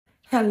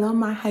Hello,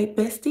 my hype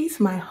besties,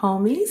 my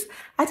homies.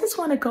 I just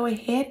want to go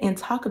ahead and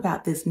talk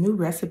about this new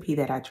recipe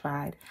that I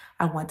tried.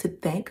 I want to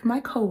thank my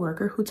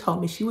coworker who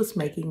told me she was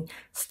making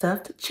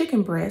stuffed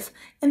chicken breast,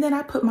 and then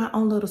I put my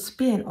own little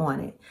spin on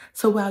it.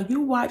 So while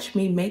you watch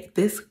me make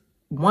this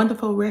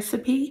wonderful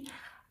recipe,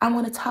 I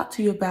want to talk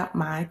to you about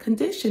my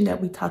condition that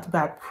we talked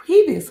about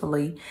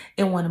previously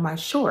in one of my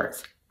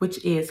shorts,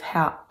 which is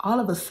how all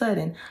of a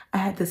sudden I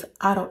had this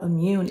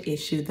autoimmune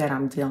issue that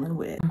I'm dealing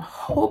with. I'm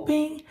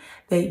hoping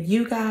that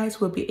you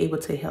guys will be able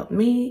to help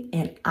me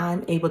and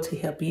I'm able to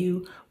help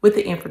you with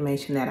the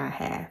information that I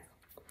have.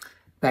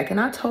 Back in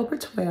October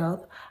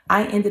 12th,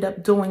 I ended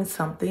up doing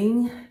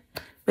something.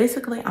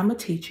 Basically, I'm a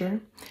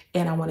teacher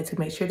and I wanted to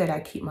make sure that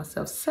I keep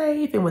myself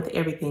safe, and with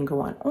everything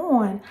going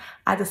on,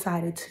 I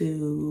decided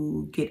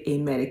to get a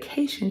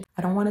medication.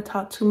 I don't want to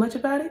talk too much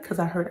about it because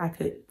I heard I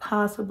could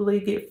possibly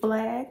get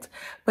flagged,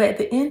 but at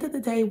the end of the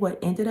day, what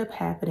ended up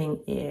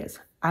happening is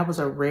I was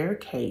a rare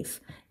case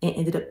and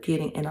ended up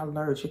getting an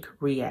allergic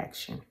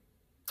reaction.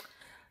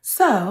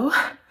 So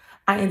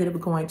I ended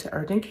up going to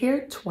urgent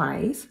care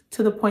twice,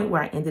 to the point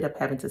where I ended up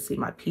having to see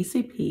my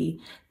PCP.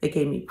 They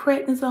gave me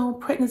prednisone.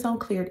 Prednisone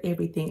cleared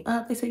everything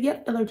up. They said,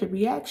 yep, allergic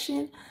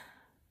reaction.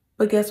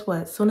 But guess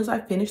what? As soon as I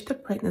finished the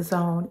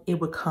prednisone, it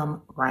would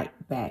come right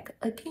back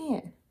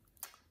again.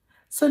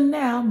 So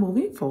now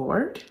moving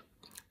forward,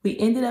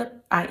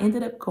 I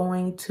ended up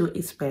going to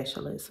a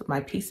specialist.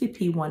 My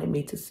PCP wanted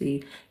me to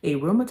see a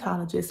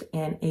rheumatologist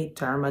and a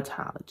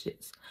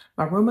dermatologist.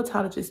 My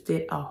rheumatologist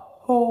did a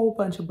whole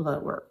bunch of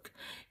blood work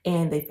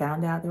and they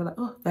found out, they were like,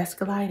 oh,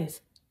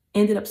 vasculitis.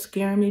 Ended up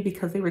scaring me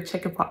because they were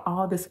checking for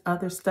all this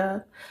other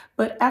stuff.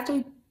 But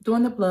after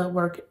doing the blood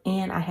work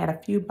and I had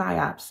a few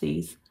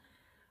biopsies,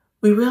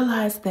 we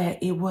realized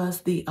that it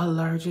was the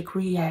allergic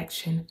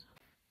reaction.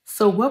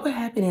 So what would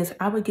happen is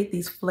I would get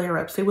these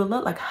flare-ups. They would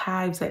look like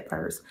hives at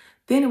first.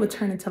 Then it would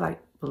turn into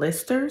like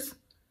blisters.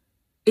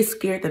 It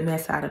scared the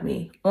mess out of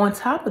me. On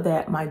top of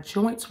that, my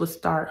joints would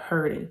start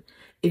hurting.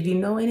 If you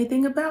know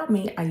anything about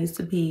me, I used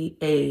to be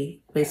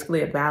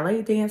basically a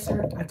ballet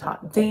dancer. I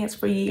taught dance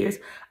for years.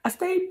 I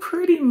stayed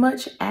pretty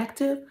much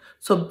active.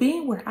 So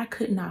being where I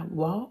could not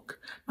walk,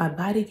 my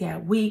body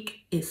got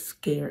weak, it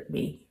scared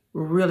me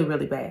really,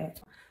 really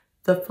bad.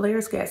 The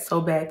flares got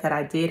so bad that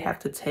I did have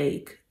to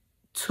take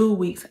 2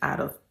 weeks out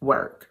of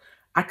work.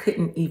 I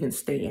couldn't even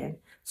stand.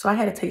 So I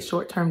had to take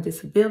short-term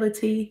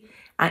disability.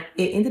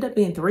 It ended up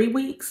being 3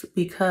 weeks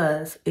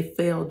because it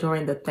fell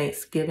during the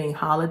Thanksgiving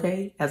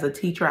holiday. As a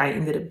teacher, I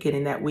ended up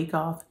getting that week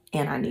off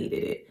and I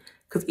needed it.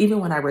 Because even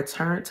when I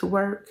returned to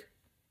work,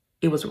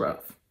 it was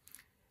rough.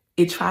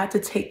 It tried to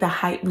take the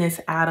hypeness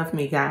out of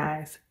me,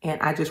 guys, and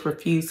I just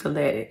refused to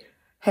let it.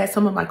 Had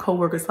some of my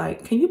coworkers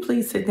like, can you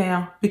please sit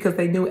down? Because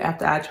they knew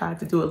after I tried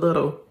to do a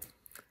little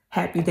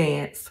happy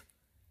dance,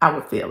 I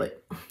would feel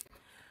it.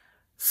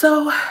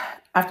 So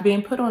after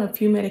being put on a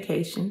few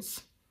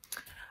medications,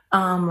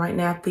 right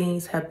now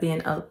things have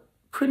been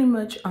pretty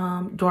much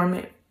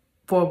dormant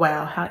for a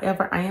while.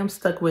 However, I am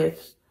stuck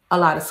with a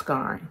lot of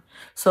scarring.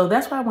 So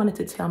that's why I wanted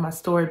to tell my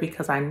story,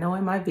 because I know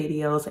in my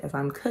videos as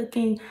I'm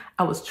cooking,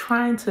 I was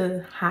trying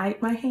to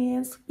hide my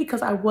hands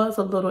because I was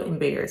a little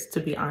embarrassed, to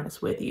be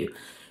honest with you.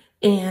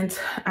 And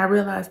I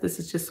realized this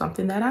is just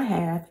something that I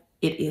have.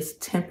 It is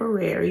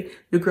temporary.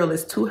 The girl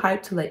is too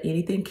hyped to let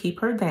anything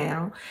keep her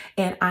down.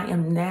 And I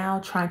am now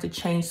trying to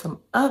change some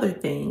other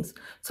things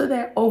so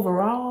that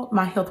overall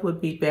my health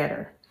would be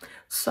better.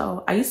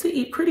 So I used to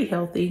eat pretty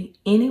healthy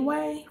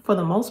anyway, for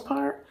the most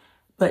part,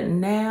 but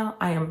now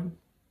I am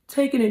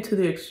taking it to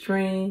the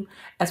extreme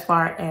as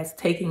far as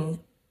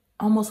taking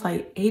almost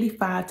like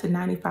 85 to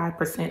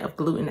 95% of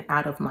gluten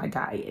out of my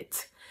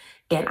diet.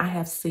 And I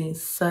have seen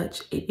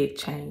such a big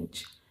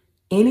change.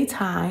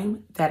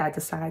 Anytime that I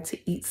decide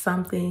to eat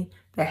something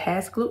that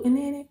has gluten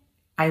in it,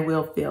 I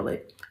will feel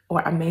it,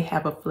 or I may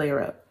have a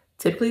flare up.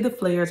 Typically the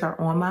flares are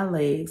on my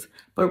legs,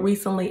 but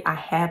recently I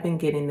have been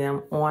getting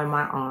them on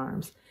my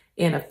arms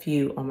and a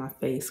few on my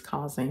face,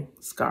 causing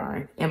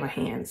scarring, and my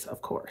hands,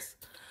 of course.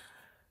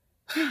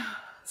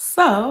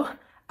 So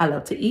I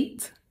love to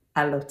eat.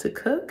 I love to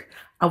cook.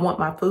 I want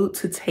my food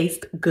to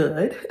taste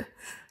good.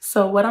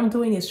 So what I'm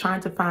doing is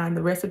trying to find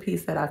the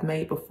recipes that I've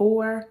made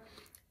before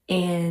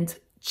and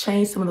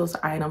change some of those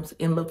items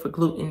and look for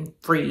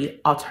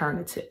gluten-free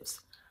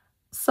alternatives.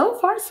 So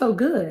far, so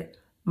good.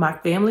 My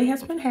family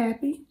has been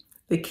happy.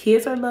 The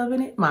kids are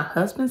loving it. My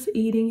husband's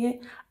eating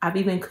it. I've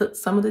even cooked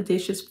some of the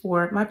dishes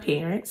for my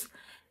parents,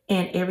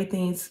 and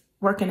everything's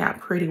working out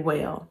pretty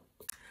well.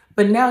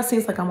 But now it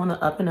seems like I'm on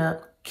the up and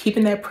up,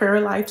 keeping that prayer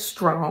life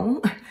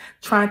strong,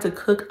 trying to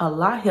cook a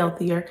lot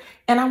healthier.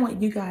 And I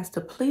want you guys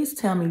to please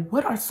tell me,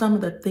 what are some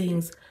of the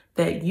things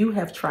that you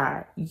have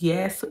tried?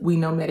 Yes, we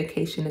know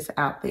medication is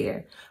out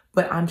there,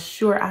 but I'm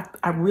sure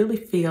I really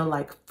feel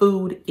like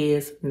food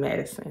is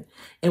medicine,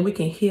 and we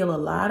can heal a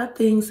lot of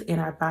things in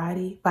our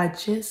body by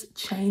just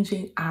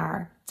changing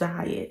our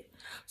diet.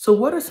 So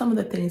what are some of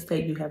the things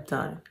that you have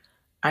done?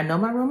 I know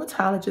my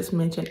rheumatologist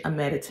mentioned a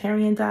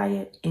Mediterranean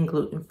diet and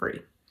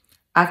gluten-free.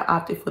 I've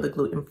opted for the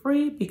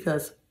gluten-free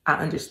because I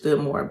understood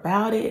more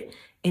about it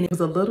and it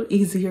was a little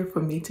easier for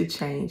me to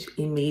change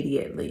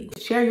immediately.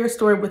 Share your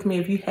story with me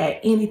if you had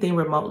anything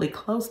remotely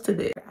close to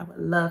this. I would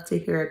love to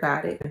hear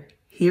about it.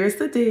 Here's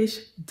the dish.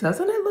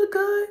 Doesn't it look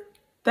good?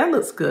 That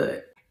looks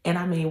good. And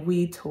I mean,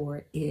 we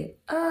tore it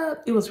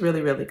up. It was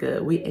really, really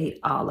good. We ate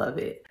all of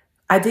it.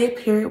 I did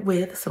pair it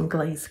with some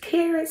glazed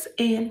carrots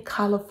and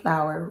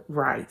cauliflower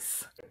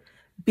rice.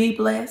 Be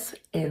blessed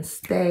and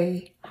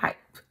stay hype.